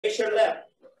Raise your left.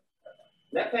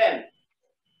 Left hand.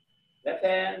 Left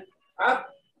hand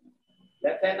up.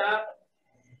 Left hand up.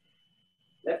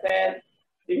 Left hand.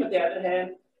 Timothy, other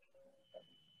hand.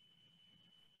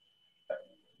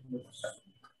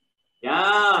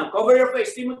 Yeah. Cover your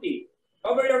face, Timothy.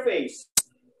 Cover your face.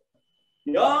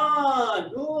 Yeah.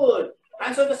 Good.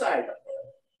 Hands on the side.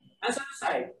 Hands on the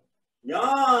side.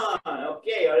 Yeah.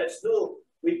 Okay. Let's do.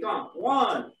 We count.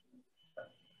 1,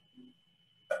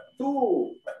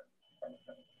 2.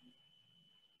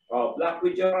 Oh, block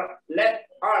with your left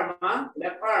arm, huh?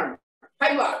 Left arm.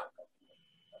 High block.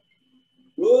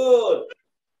 Good.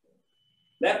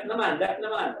 Left naman, left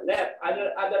naman. Left,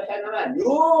 other hand naman.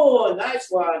 Good.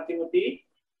 Nice one, Timothy.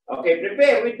 Okay,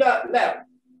 prepare with the left.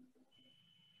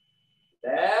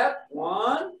 Left,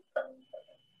 1.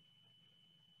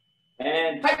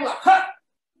 And high block. Ha!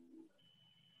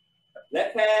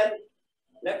 Left hand,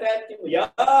 Timothy.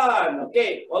 Yan.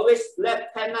 Okay, always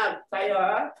left hand na tayo,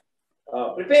 ha?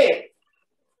 Prepare.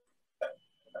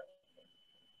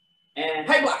 And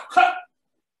high block. Ha!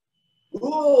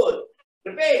 Good.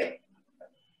 Prepare.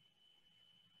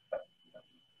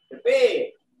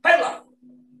 Prepare. High block.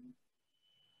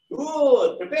 Good.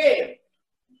 Prepare.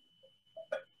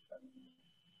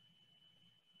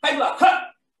 High block.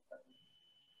 Ha!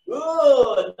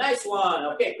 Good. Nice one.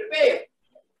 Okay, prepare.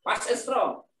 Fast and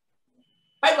strong.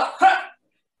 High block. Ha!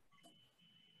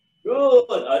 Good.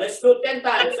 Let's do 10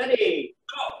 times. Ready?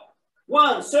 Go.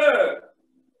 1, sir.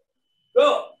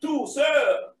 Go. 2,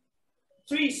 sir.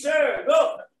 3, sir.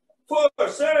 Go. 4,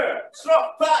 sir.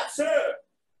 Strong. 5, sir.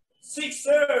 6,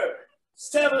 sir.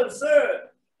 7, sir.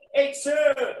 8,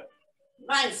 sir.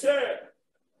 9, sir.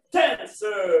 10,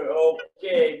 sir.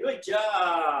 Okay. Good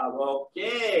job.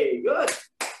 Okay. Good.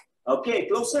 Okay.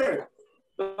 Closer.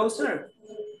 Closer.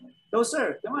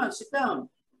 Closer. Come on. Sit down.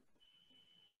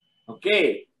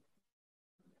 Okay.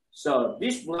 So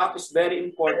this block is very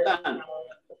important.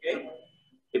 Okay.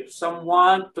 If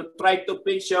someone to try to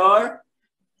pinch your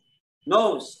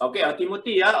nose. Okay.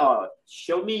 Timothy,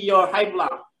 show me your high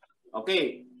block.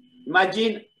 Okay.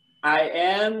 Imagine I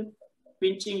am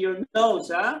pinching your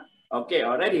nose. Okay.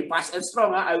 Already fast and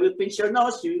strong. I will pinch your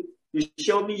nose. You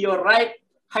show me your right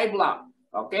high block.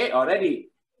 Okay. Already.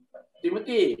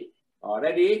 Timothy.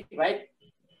 Already. Right.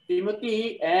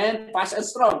 Timothy. And fast and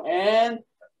strong. And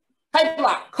high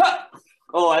block.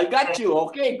 Oh, I got you.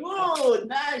 Okay, good.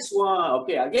 Nice one.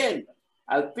 Okay, again.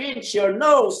 I'll pinch your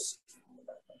nose.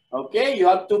 Okay, you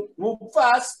have to move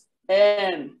fast.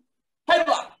 And high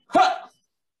block.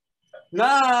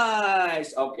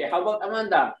 Nice. Okay, how about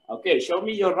Amanda? Okay, show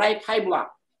me your right high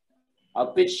block.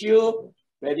 I'll pinch you.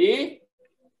 Ready?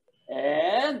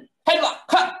 And high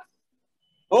block.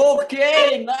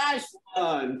 Okay, nice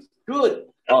one.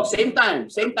 Good. Oh, same time,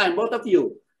 both of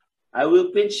you. I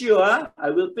will pinch you,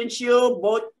 I will pinch you,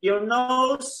 both your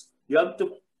nose. You have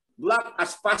to block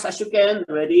as fast as you can.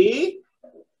 Ready?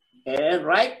 And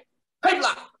right. High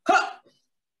block.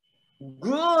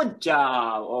 Good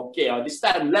job. Okay, this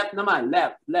time left naman.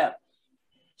 Left.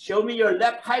 Show me your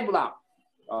left high block.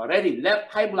 Ready?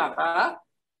 Left high block,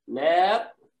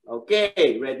 Left.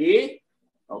 Okay, ready?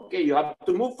 Okay, you have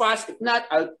to move fast. If not,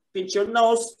 I'll pinch your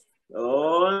nose.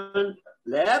 On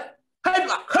left. High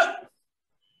block.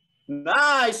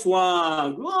 Nice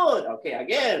one. Good. Okay,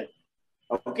 again.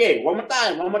 Okay, one more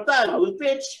time. I will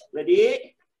pitch.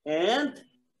 Ready? And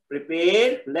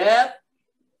prepare. Left.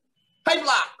 High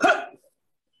block.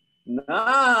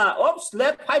 Nah. Oops.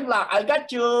 Left high block. I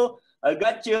got you,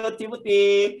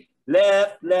 Timothy.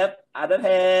 Left. Other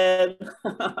hand.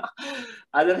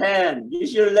 Other hand.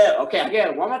 Use your left. Okay,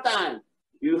 again. One more time.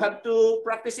 You have to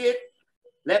practice it.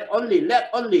 Left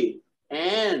only.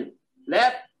 And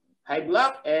left. High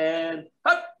block and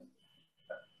up.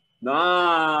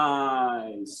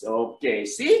 Nice. Okay,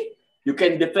 see? You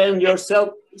can defend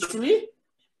yourself easily.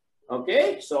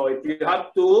 Okay, so if you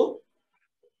have to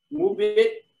move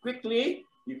it quickly,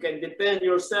 you can defend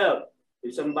yourself.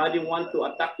 If somebody wants to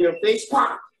attack your face,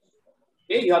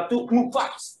 okay, you have to move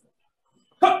fast.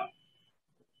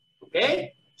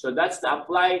 Okay, so that's the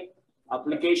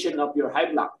application of your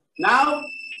high block. Now,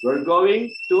 we're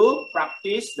going to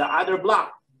practice the other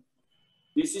block.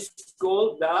 This is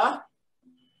called the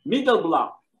middle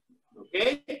block.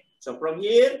 Okay, so from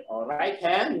here, right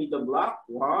hand, middle block.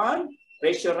 1,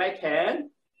 raise your right hand,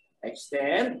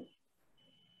 extend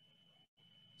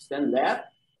left,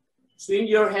 swing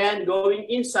your hand going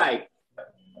inside,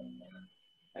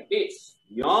 like this.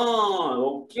 Yawn.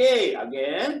 Okay,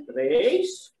 again,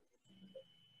 raise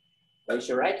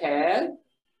your right hand,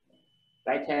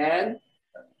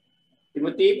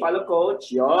 Timothy, follow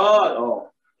coach. Yawn.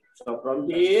 So from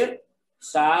here,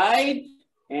 side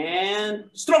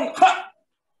And strong. Ha!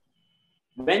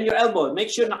 Bend your elbow. Make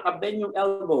sure naka-bend yung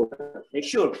elbow. Make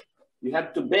sure you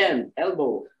have to bend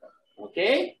elbow.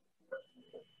 Okay?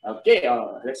 Okay,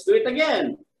 let's do it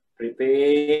again.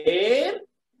 Prepare.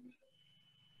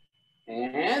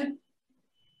 And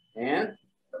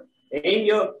aim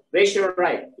your, raise your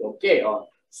right. Okay,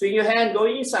 swing your hand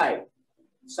going inside.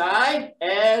 Side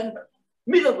and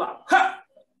middle block. Ha!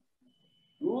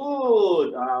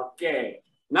 Good. Okay.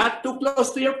 Not too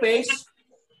close to your face.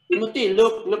 Timothy,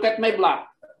 look at my block.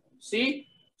 See?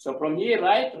 So from here,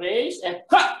 right? Raise and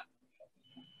ha!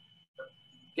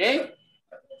 Okay?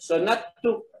 So not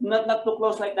too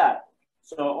close like that.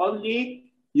 So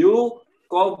only you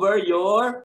cover your